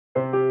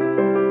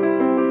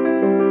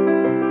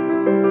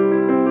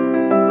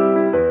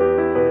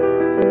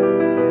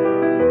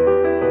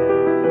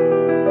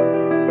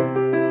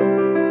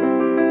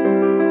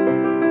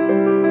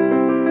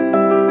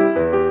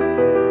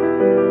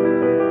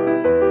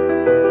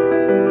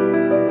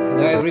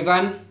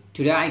everyone,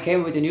 today I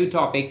came with a new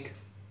topic,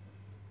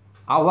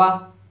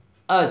 our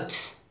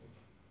Earth.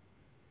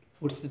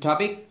 What's the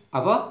topic?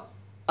 Our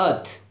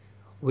Earth.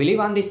 We live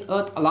on this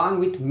Earth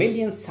along with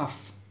millions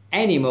of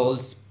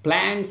animals,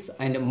 plants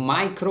and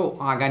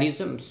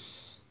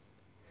microorganisms.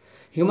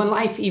 Human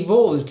life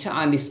evolved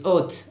on this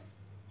Earth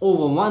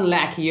over 1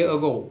 lakh years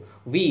ago.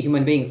 We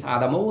human beings are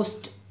the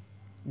most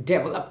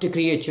developed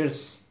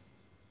creatures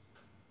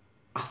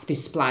of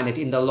this planet.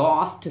 In the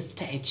last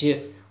stage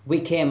we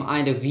came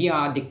and we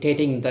are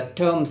dictating the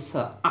terms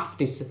of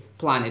this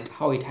planet,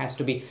 how it has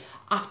to be.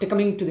 After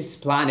coming to this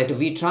planet,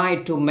 we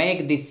tried to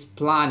make this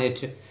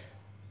planet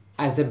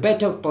as a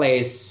better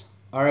place,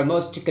 or a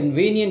most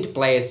convenient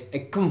place, a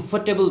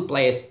comfortable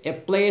place, a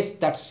place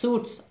that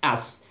suits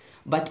us.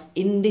 But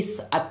in this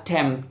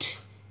attempt,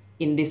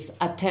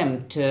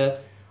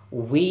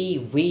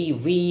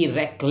 we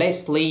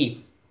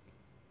recklessly,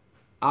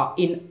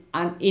 in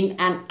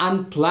an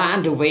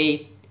unplanned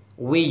way,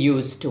 we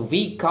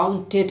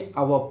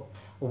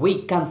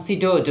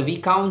considered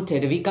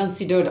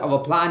our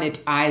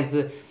planet as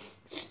a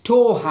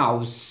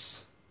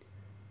storehouse.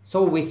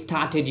 So we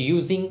started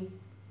using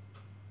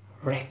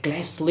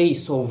recklessly.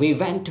 So we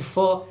went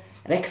for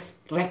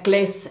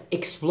reckless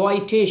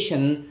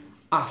exploitation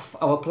of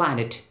our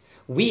planet.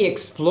 We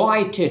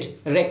exploited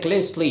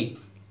recklessly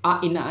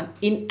in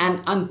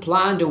an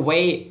unplanned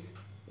way.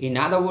 In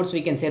other words,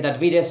 we can say that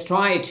we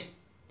destroyed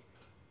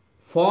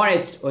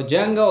forests or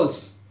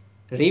jungles,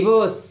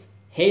 rivers,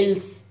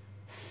 hills,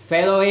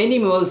 fellow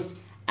animals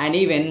and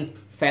even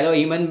fellow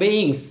human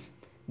beings.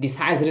 This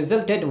has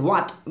resulted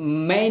what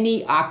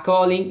many are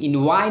calling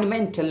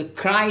environmental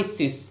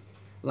crisis,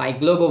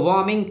 like global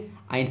warming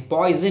and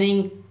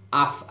poisoning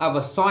of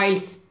our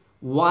soils,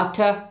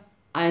 water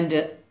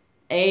and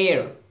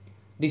air.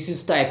 This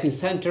is the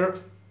epicenter,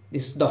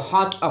 this is the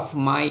heart of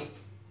my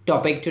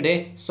topic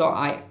today. So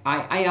I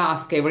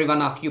ask every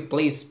one of you,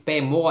 please pay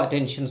more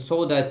attention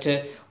so that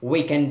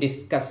we can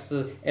discuss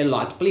a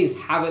lot. Please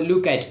have a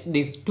look at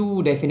these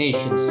two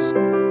definitions.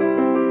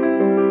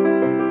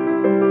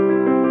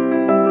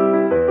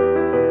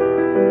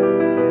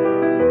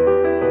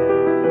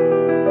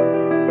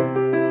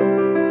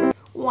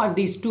 What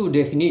these two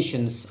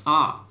definitions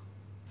are.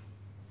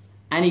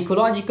 An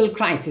ecological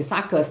crisis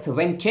occurs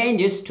when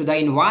changes to the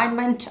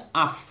environment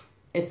of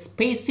a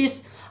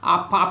species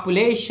or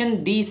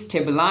population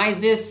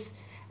destabilizes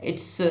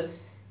its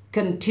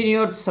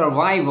continued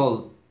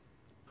survival.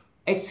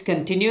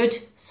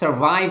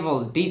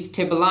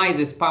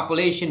 Destabilizes,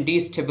 population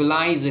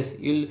destabilizes.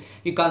 You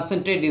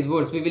concentrate these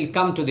words, we will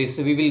come to this,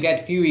 we will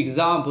get few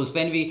examples.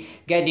 When we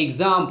get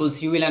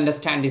examples, you will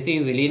understand this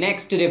easily.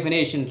 Next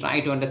definition, try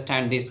to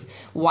understand this,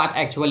 what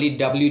actually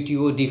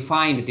WTO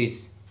defined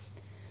this.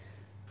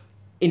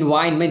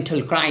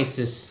 Environmental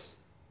crisis.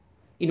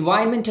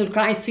 Environmental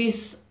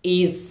crisis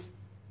is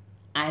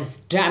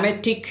as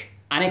dramatic,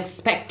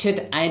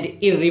 unexpected and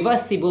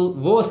irreversible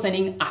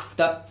worsening of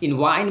the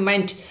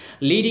environment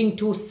leading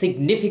to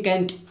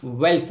significant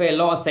welfare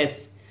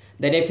losses.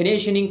 The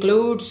definition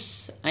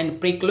includes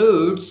and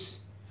precludes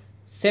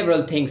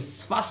several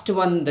things. First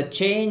one, the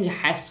change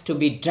has to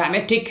be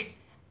dramatic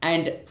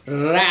and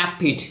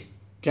rapid.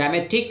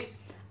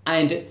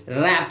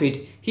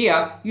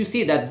 Here you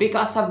see that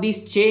because of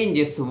these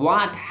changes,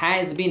 what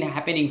has been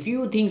happening,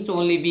 few things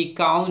only we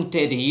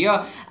counted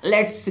here.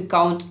 Let's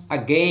count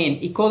again.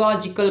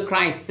 Ecological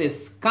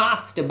crisis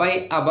caused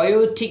by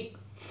abiotic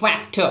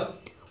factor.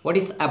 What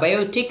is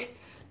abiotic?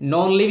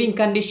 Non-living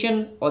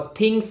condition or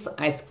things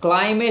as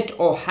climate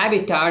or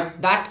habitat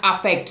that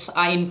affects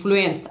or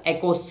influence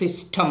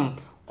ecosystem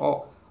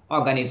or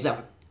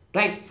organism,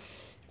 right?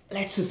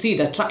 Let's see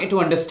that, try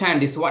to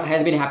understand this, what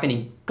has been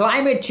happening.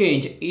 Climate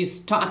change is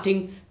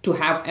starting to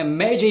have a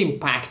major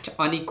impact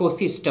on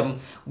ecosystem.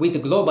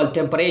 With global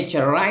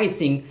temperature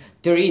rising,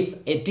 there is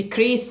a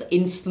decrease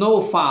in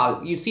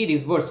snowfall. You see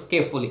these words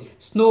carefully.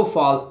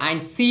 Snowfall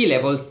and sea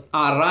levels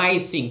are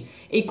rising.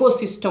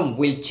 Ecosystem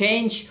will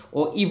change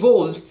or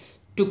evolve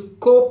to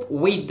cope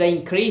with the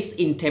increase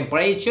in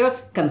temperature.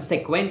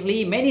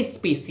 Consequently, many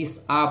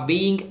species are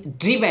being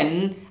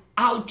driven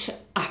out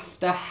of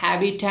the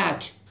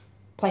habitat,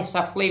 place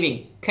of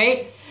living.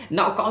 Okay,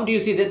 now count. You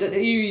see that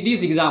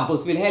these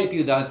examples will help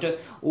you that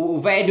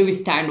where do we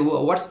stand,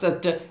 what's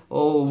that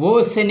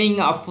worsening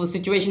of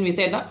situation we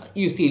said.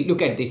 You see,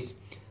 look at this.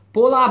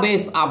 Polar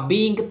bears are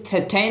being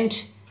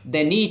threatened.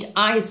 They need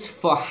ice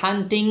for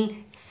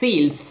hunting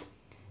seals,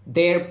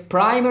 their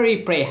primary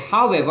prey.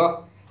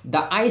 However,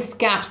 the ice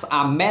caps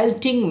are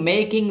melting,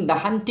 making the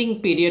hunting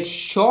period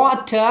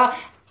shorter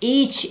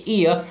each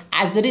year.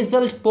 As a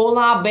result,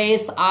 polar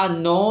bears are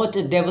not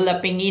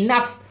developing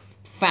enough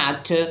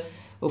fat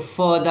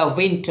for the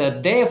winter.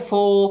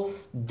 Therefore,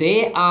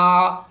 they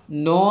are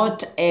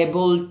not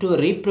able to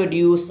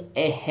reproduce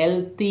a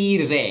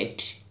healthy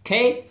rate.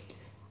 Okay,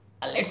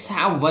 let's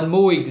have one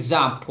more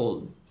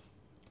example.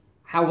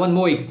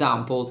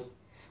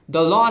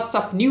 The loss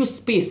of new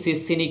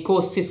species in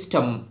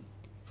ecosystem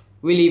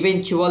will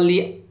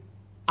eventually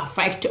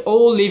affect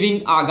all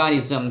living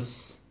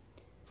organisms.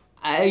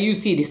 You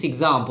see this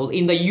example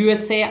in the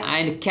USA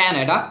and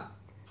Canada.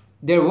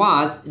 There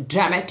was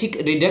dramatic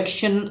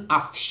reduction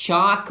of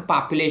shark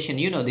population.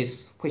 You know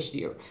this question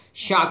here.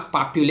 Shark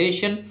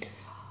population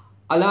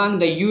along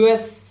the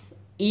US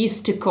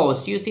east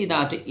coast. You see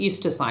that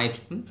east side,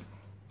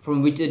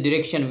 from which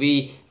direction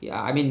we,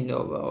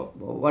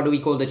 what do we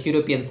call that?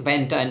 Europeans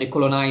went and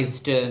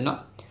colonized. No,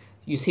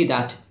 you see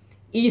that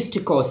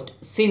east coast.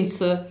 Since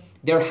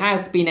there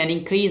has been an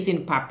increase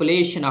in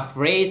population of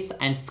rays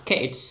and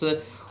skates,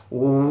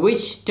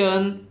 which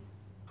turn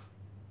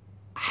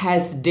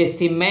has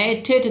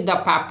decimated the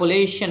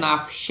population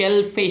of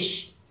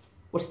shellfish.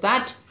 What's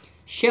that?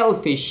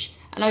 Shellfish.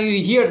 And now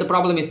you hear the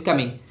problem is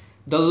coming.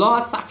 The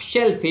loss of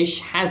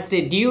shellfish has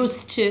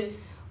reduced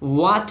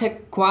water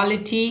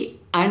quality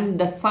and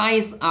the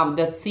size of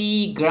the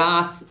sea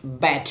grass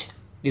bed.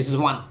 This is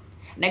one.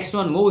 Next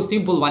one, more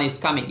simple one is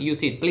coming. You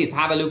see it. Please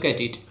have a look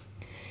at it.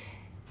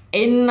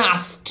 In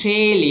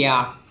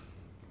Australia,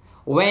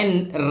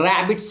 when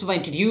rabbits were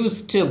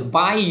introduced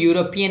by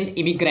European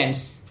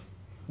immigrants,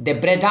 they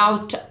bred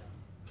out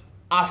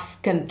of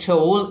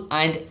control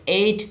and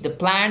ate the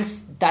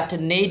plants that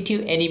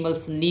native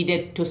animals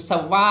needed to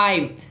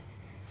survive.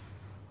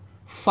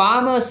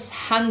 Farmers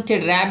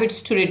hunted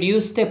rabbits to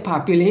reduce their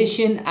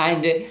population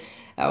and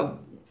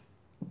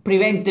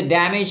prevent the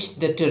damage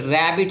that the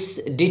rabbits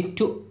did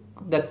to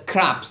the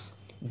crops.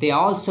 They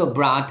also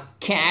brought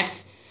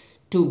cats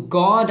to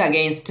guard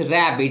against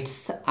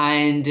rabbits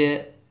and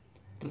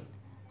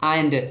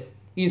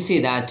you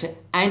see that,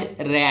 and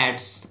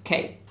rats,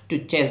 okay, to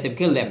chase them,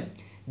 kill them.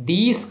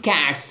 These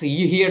cats,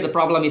 you hear the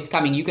problem is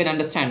coming, you can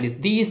understand this.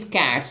 These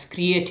cats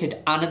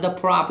created another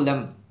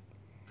problem,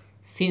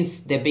 since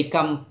they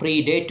become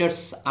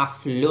predators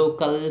of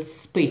local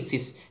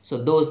species.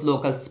 So those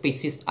local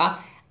species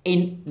are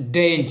in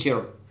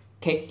danger.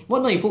 Okay,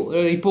 one more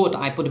report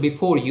I put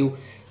before you.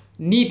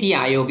 Niti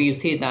Aayog, you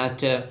see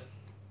that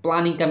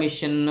Planning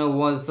Commission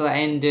was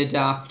ended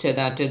after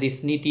that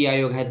this Niti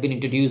Aayog has been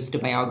introduced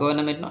by our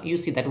government. Now you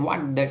see that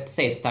what that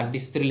says, that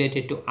this is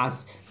related to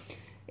us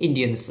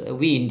Indians,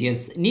 we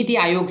Indians. Niti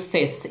Aayog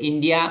says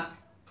India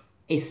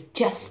is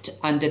just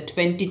under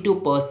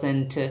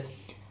 22%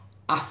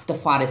 of the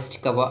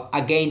forest cover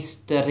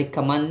against the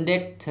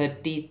recommended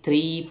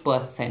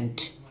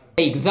 33%.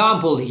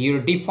 Example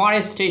here,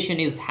 deforestation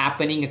is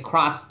happening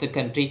across the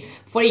country.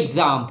 For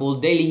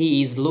example,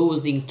 Delhi is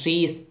losing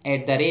trees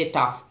at the rate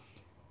of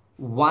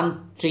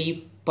 1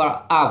 tree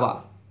per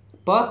hour.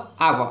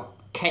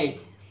 Okay,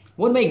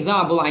 one more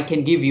example I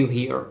can give you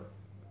here.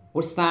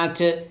 What's that?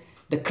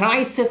 The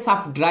crisis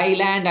of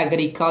dryland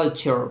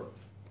agriculture,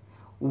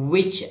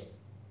 which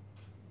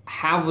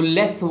have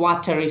less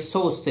water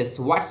resources.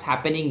 What's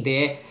happening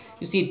there?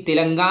 You see,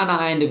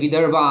 Telangana and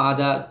Vidarbha are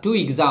the two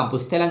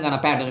examples.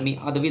 Telangana, pardon me,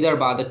 or the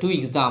Vidarbha are the two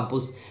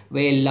examples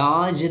where a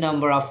large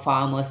number of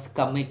farmers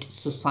commit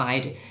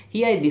suicide.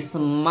 Here, this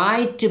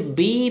might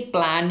be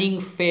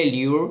planning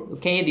failure.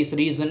 Okay, this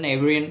reason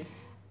everyone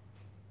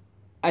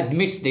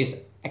admits this,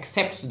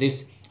 accepts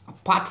this.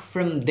 Apart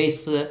from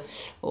this,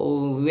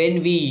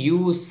 when we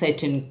use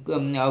certain,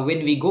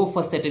 when we go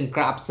for certain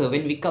crops,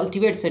 when we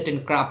cultivate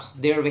certain crops,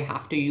 there we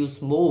have to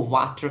use more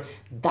water.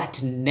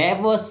 That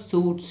never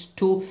suits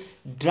to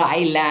dry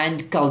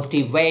land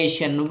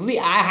cultivation.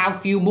 I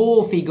have few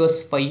more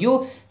figures for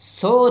you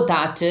so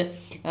that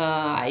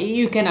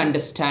you can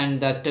understand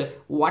that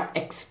what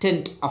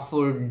extent of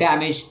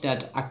damage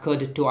that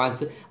occurred to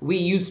us. We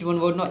used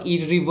one word, no,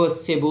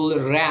 irreversible,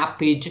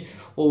 rapid,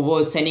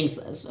 oversending,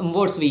 some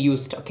words we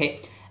used.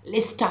 Okay,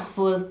 list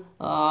of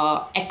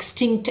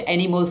extinct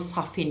animals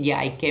of India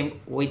I came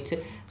with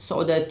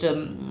so that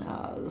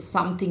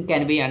something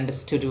can be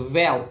understood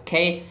well.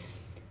 Okay,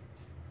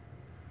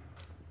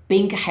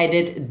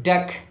 pink-headed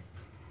duck,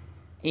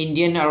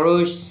 Indian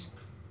Arush,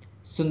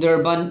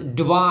 Sundarban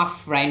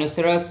dwarf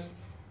rhinoceros,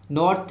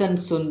 northern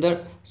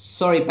Sumatran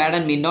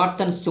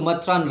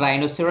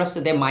rhinoceros,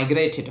 they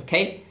migrated.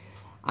 Okay,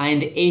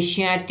 and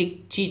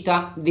Asiatic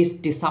cheetah, this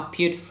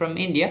disappeared from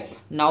India.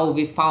 Now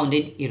we found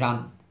it in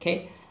Iran.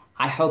 Okay,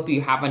 I hope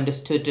you have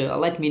understood.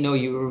 Let me know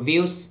your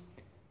views.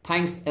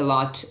 Thanks a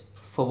lot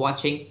for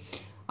watching.